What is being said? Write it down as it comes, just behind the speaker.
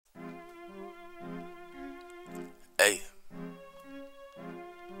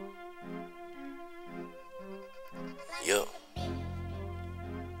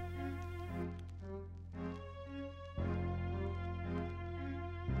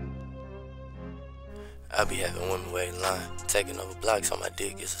I be having women waiting line, taking over blocks on my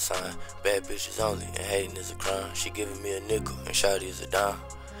dick is a sign. Bad bitches only, and hating is a crime. She giving me a nickel, and shawty is a dime.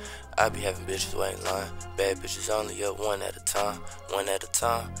 I be having bitches waiting line, bad bitches only, up one at a time. One at a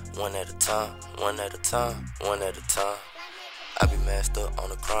time, one at a time, one at a time, one at a time. I be masked up on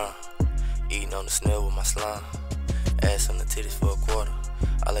the crime, eating on the snail with my slime. Ass on the titties for a quarter.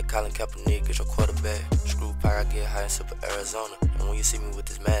 I let Colin Kaepernick get your quarterback. Screw pie, I get high in Super Arizona. And when you see me with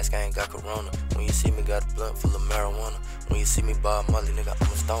this mask, I ain't got corona. When you see me got a blunt full of marijuana. When you see me Bob Marley, nigga,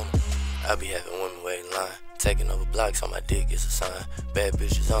 I'm a stoner. I be having women waiting line, taking over blocks on my dick is a sign. Bad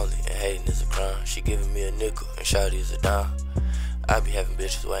bitches only, and hating is a crime. She giving me a nickel, and shawty is a dime. I be having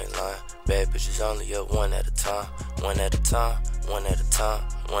bitches waiting line, bad bitches only, up one at a time. One at a time, one at a time,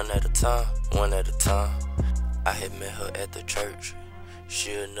 one at a time, one at a time. I had met her at the church,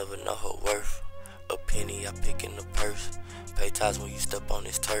 she'll never know her worth. A penny I pick in the purse, pay tithes when you step on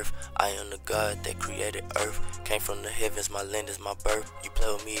this turf. I am the God that created earth, came from the heavens, my land is my birth. You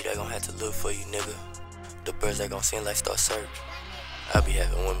play with me, they gon' have to look for you, nigga. The birds they gon' sing like Star Search. I be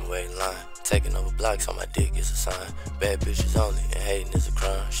having women waiting line, taking over blocks on my dick is a sign. Bad bitches only, and hating is a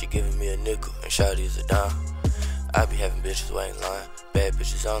crime. She giving me a nickel, and shawty is a dime. I be having bitches waiting line, bad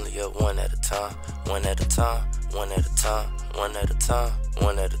bitches only, up one at a time. One at a time, one at a time, one at a time,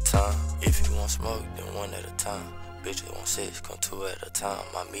 one at a time. If you want smoke, then one at a time. Bitches want sex, come two at a time.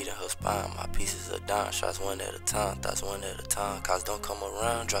 My meat in her spine, my pieces of dime. Shots one at a time, thoughts one at a time. Cops don't come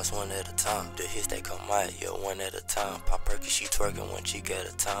around, drops one at a time. The hits they come out, yeah, one at a time. Pop Perky, she twerking one cheek at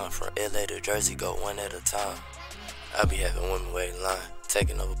a time. From LA to Jersey, go one at a time. I be having women waiting line,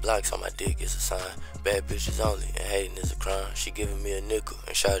 taking over blocks on my dick is a sign. Bad bitches only, and hating is a crime. She giving me a nickel,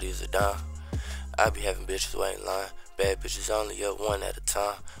 and shawty is a dime. I be having bitches waiting line, bad bitches only, up one at a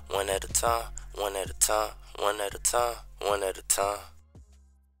time. One at a time, one at a time, one at a time, one at a time.